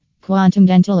Quantum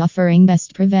Dental offering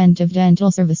best preventive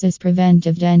dental services.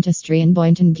 Preventive dentistry in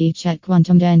Boynton Beach at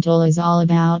Quantum Dental is all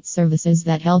about services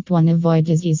that help one avoid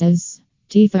diseases.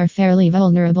 Teeth are fairly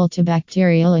vulnerable to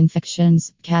bacterial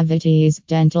infections, cavities,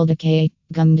 dental decay,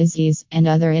 gum disease, and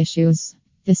other issues.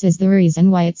 This is the reason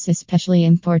why it's especially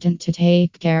important to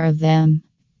take care of them.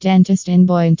 Dentist in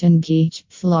Boynton Beach,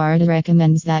 Florida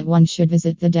recommends that one should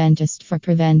visit the dentist for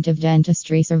preventive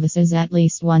dentistry services at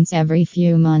least once every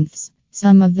few months.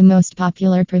 Some of the most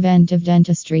popular preventive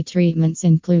dentistry treatments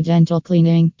include dental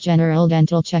cleaning, general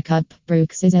dental checkup,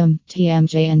 bruxism,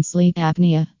 TMJ, and sleep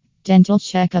apnea. Dental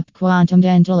checkup. Quantum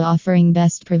Dental offering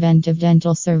best preventive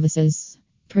dental services.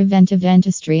 Preventive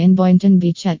dentistry in Boynton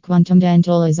Beach at Quantum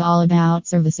Dental is all about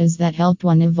services that help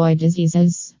one avoid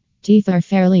diseases. Teeth are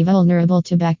fairly vulnerable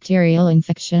to bacterial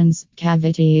infections,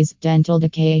 cavities, dental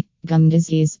decay, gum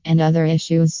disease, and other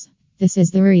issues. This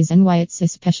is the reason why it's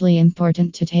especially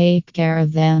important to take care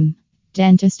of them.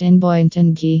 Dentist in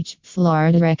Boynton Beach,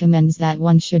 Florida recommends that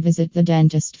one should visit the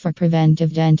dentist for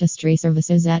preventive dentistry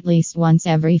services at least once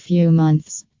every few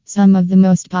months. Some of the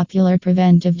most popular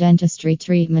preventive dentistry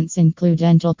treatments include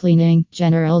dental cleaning,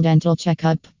 general dental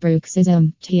checkup,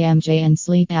 bruxism, TMJ, and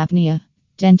sleep apnea.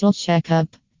 Dental checkup.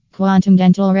 Quantum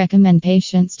Dental recommend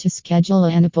patients to schedule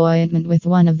an appointment with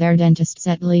one of their dentists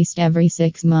at least every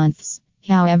 6 months.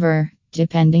 However,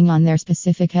 depending on their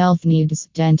specific health needs,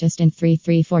 dentist in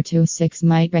 33426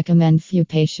 might recommend few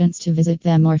patients to visit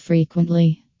them more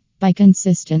frequently. By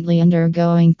consistently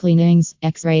undergoing cleanings,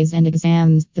 x-rays, and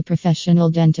exams, the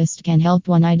professional dentist can help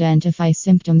one identify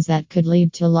symptoms that could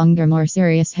lead to longer, more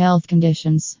serious health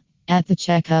conditions. At the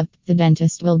checkup, the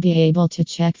dentist will be able to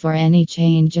check for any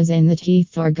changes in the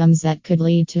teeth or gums that could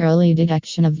lead to early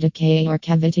detection of decay or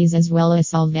cavities, as well as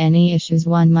solve any issues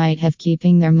one might have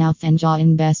keeping their mouth and jaw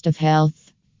in best of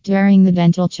health. During the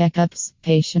dental checkups,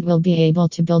 patient will be able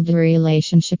to build a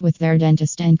relationship with their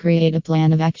dentist and create a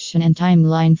plan of action and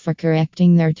timeline for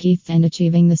correcting their teeth and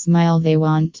achieving the smile they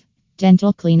want.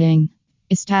 Dental cleaning.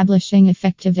 Establishing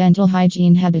effective dental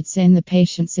hygiene habits in the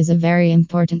patients is a very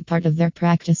important part of their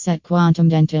practice at Quantum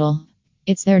Dental.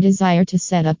 It's their desire to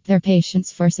set up their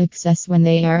patients for success when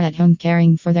they are at home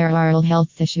caring for their oral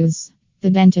health issues. The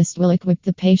dentist will equip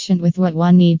the patient with what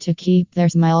one needs to keep their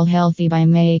smile healthy by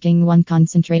making one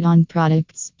concentrate on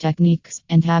products, techniques,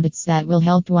 and habits that will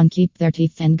help one keep their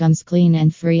teeth and gums clean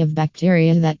and free of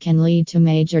bacteria that can lead to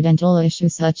major dental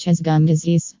issues such as gum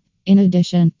disease. In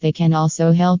addition, they can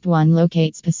also help one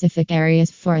locate specific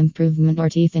areas for improvement or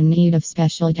teeth in need of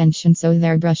special attention so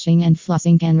their brushing and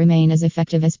flossing can remain as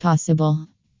effective as possible.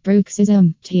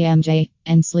 Bruxism, TMJ,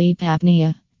 and sleep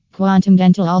apnea. Quantum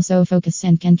Dental also focus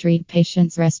and can treat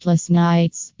patients' restless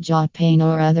nights, jaw pain,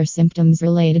 or other symptoms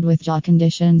related with jaw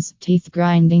conditions, teeth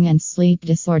grinding, and sleep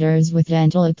disorders with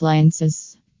dental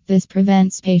appliances. This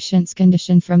prevents patients'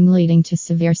 condition from leading to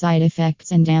severe side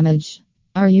effects and damage.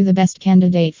 Are you the best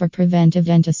candidate for preventive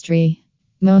dentistry?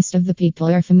 Most of the people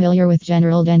are familiar with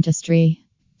general dentistry.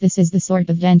 This is the sort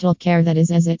of dental care that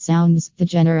is as it sounds, the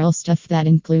general stuff that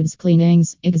includes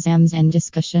cleanings, exams, and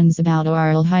discussions about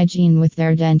oral hygiene with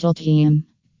their dental team.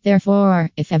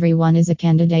 Therefore, if everyone is a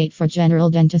candidate for general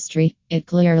dentistry, it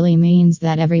clearly means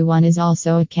that everyone is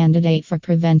also a candidate for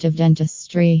preventive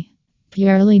dentistry.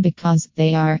 Purely because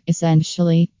they are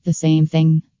essentially the same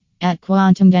thing. At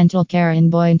Quantum Dental Care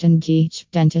in Boynton Beach,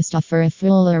 dentists offer a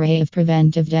full array of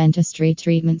preventive dentistry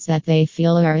treatments that they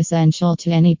feel are essential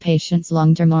to any patient's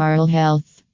long-term oral health.